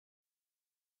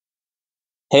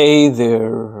Hey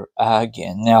there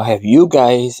again. Now, have you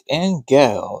guys and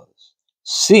gals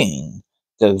seen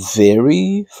the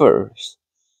very first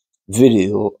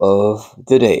video of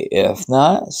the day? If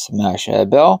not, smash that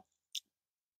bell.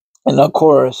 And of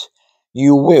course,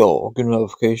 you will get a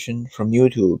notification from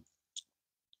YouTube.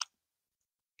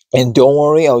 And don't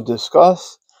worry, I'll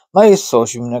discuss my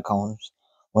social media accounts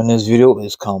when this video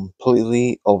is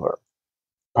completely over.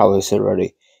 Probably said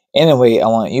already. Anyway, I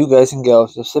want you guys and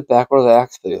gals to sit back,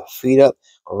 relax, put your feet up,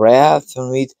 grab some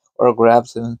meat or grab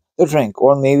some to drink,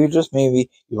 or maybe just maybe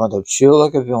you want to chill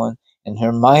like a villain and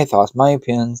hear my thoughts, my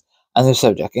opinions on the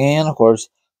subject. And of course,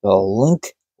 the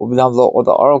link will be down below, or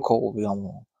the article will be down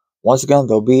below. Once again,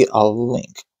 there'll be a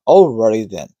link. Alrighty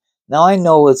then. Now I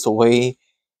know it's way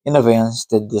in advance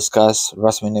to discuss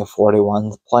WrestleMania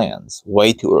 41 plans.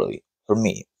 Way too early for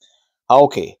me.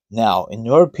 Okay, now in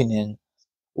your opinion,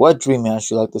 what dream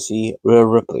match would you like to see Rhea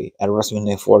Ripley at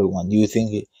WrestleMania 41? Do you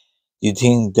think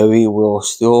WWE will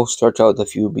still stretch out the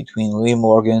feud between Lee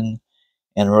Morgan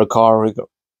and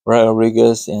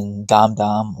Rodriguez and Dom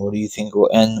Dom, or do you think it will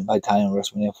end by the time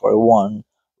WrestleMania 41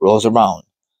 rolls around?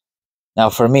 Now,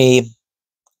 for me,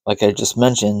 like I just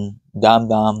mentioned, Dom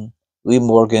Dom, Lee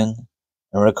Morgan,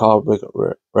 and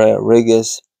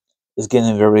Rodriguez is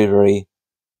getting very, very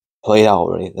played out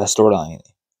already. That storyline.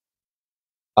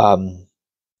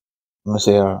 I'm gonna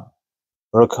say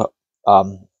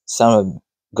son of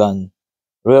gun,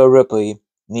 Rhea Ripley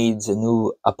needs a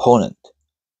new opponent,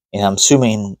 and I'm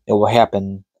assuming it will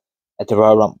happen at the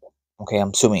Royal Rumble. Okay, I'm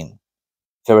assuming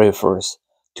February 1st,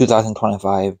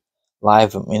 2025,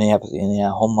 live from Minneapolis,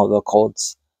 Indiana, home of the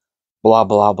Colts. Blah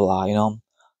blah blah.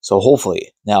 So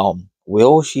hopefully, now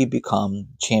will she become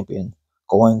champion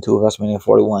going to WrestleMania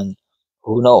 41?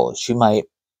 Who knows? She might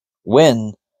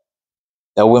win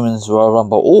the Women's Royal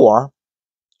Rumble, or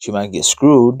she might get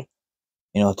screwed,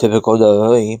 typical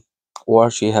WWE,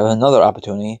 or she have another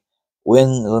opportunity,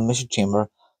 win the Elimination Chamber,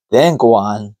 then go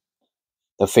on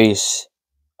to face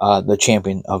the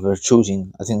champion of her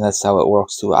choosing. I think that's how it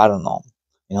works too. I don't know.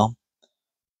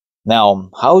 Now,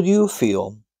 how do you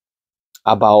feel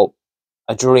about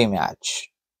a dream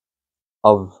match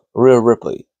of Rhea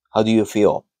Ripley? How do you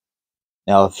feel?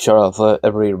 Now, if Charlotte Flair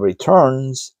ever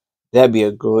returns, that'd be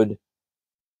a good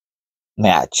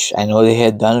match. I know they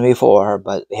had done it before,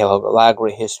 but they have a lot of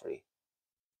great history.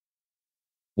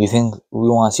 Do you think we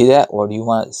want to see that, or do you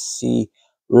want to see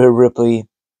Rhea Ripley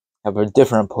have a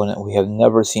different opponent we have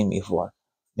never seen before?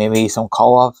 Maybe some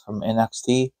call off from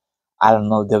NXT. I don't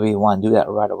know if WWE want to do that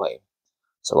right away.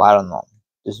 So I don't know.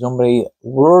 There's nobody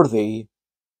worthy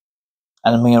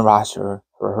on the main roster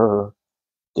for her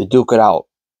to duke it out.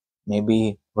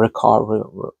 Maybe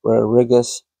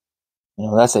Rodriguez.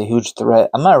 That's a huge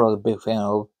threat. I'm not really a big fan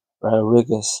of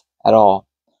Rodriguez at all.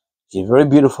 She's very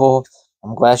beautiful.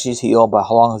 I'm glad she's healed, but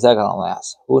how long is that gonna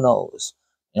last? Who knows?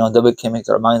 WWE can't make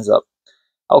their minds up.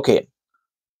 Okay.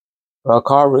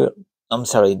 I'm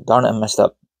sorry, darn it, I messed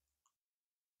up.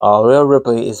 Rhea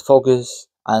Ripley is focused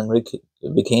on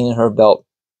regaining her belt.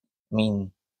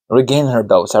 Regaining her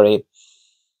belt, sorry.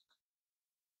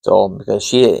 So, because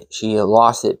she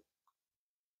lost it,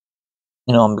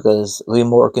 because Lee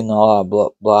Morgan, blah,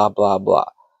 blah, blah, blah.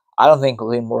 I don't think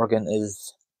Lee Morgan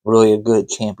is really a good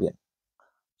champion.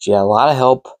 She had a lot of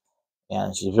help,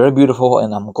 and she's very beautiful,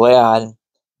 and I'm glad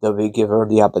that we give her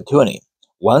the opportunity.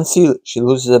 Once she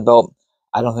loses the belt,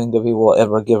 I don't think that we will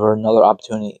ever give her another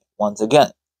opportunity once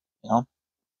again,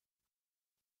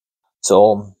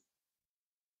 So,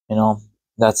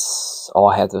 that's all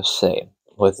I have to say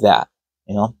with that,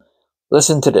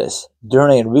 Listen to this.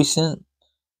 During a recent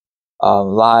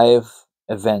live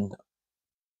event,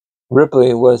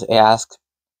 Ripley was asked,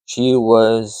 she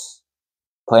was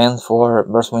planned for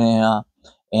WrestleMania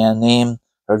and named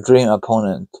her dream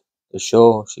opponent. The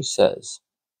show, she says,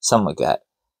 something like that.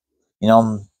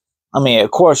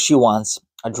 Of course, she wants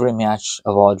a dream match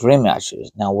of all dream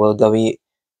matches. Now, will WWE,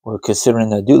 we're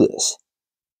considering to do this?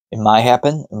 It might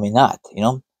happen, it may not.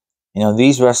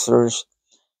 These wrestlers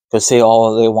could say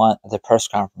all they want at the press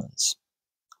conference,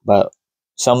 but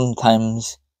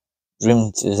sometimes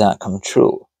dreams does not come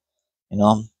true.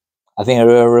 I think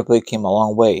Rhea Ripley came a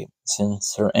long way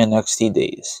since her NXT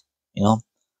days.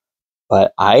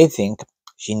 But I think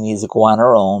she needs to go on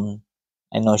her own.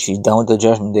 I know she's done with the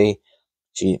Judgment Day.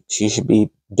 She should be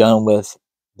done with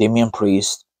Damian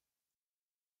Priest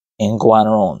and go on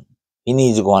her own. He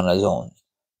needs to go on his own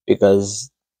because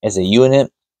as a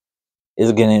unit,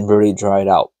 it's getting very dried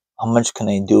out. How much can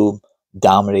they do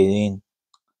dominating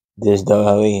this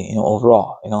WWE,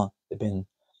 overall? They've been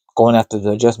going after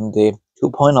the Judgment Day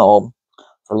 2.0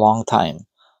 for a long time.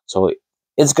 So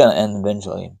it's going to end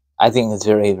eventually. I think it's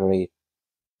very, very,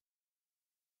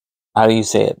 how do you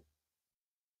say it,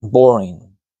 boring.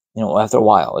 After a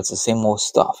while, it's the same old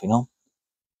stuff. You know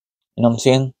what I'm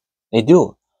saying? They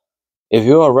do. If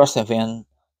you're a wrestling fan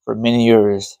for many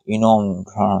years, you know what I'm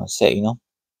trying to say.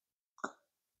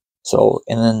 So,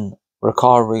 and then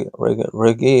recall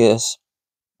Regias,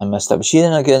 I messed up. She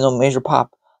didn't get no major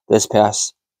pop this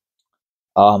past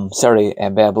Saturday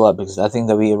at Bad Blood, because I think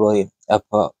that we really up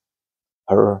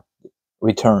her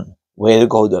return. Way to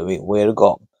go, W. Way to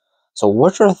go. So,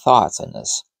 what's your thoughts on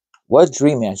this? What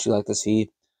dream match you like to see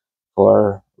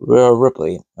for Rhea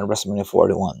Ripley at WrestleMania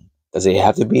 41? Does it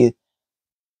have to be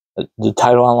the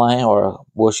title online, or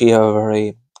will she have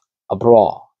a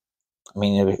brawl? I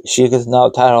mean, if she gets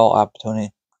another title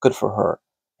opportunity, good for her,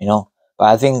 But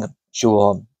I think she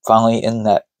will finally end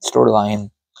that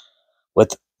storyline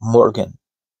with Morgan,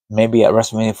 maybe at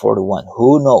WrestleMania 41.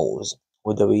 Who knows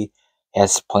what WWE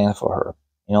has planned for her?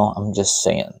 I'm just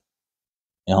saying.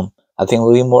 I think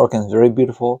Liv Morgan is very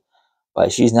beautiful,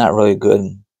 but she's not really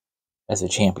good as a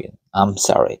champion. I'm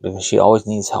sorry, because she always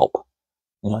needs help.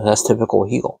 That's typical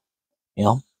heel.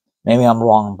 Maybe I'm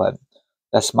wrong, but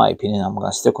that's my opinion. I'm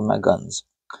gonna stick with my guns.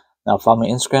 Now follow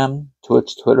me on Instagram,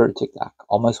 Twitch, Twitter, TikTok.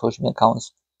 All my social media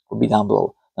accounts will be down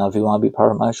below. Now if you want to be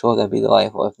part of my show, that'd be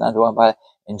delightful. If not, do want to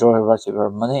enjoy the rest of your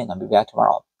Monday, and I'll be back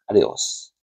tomorrow. Adios.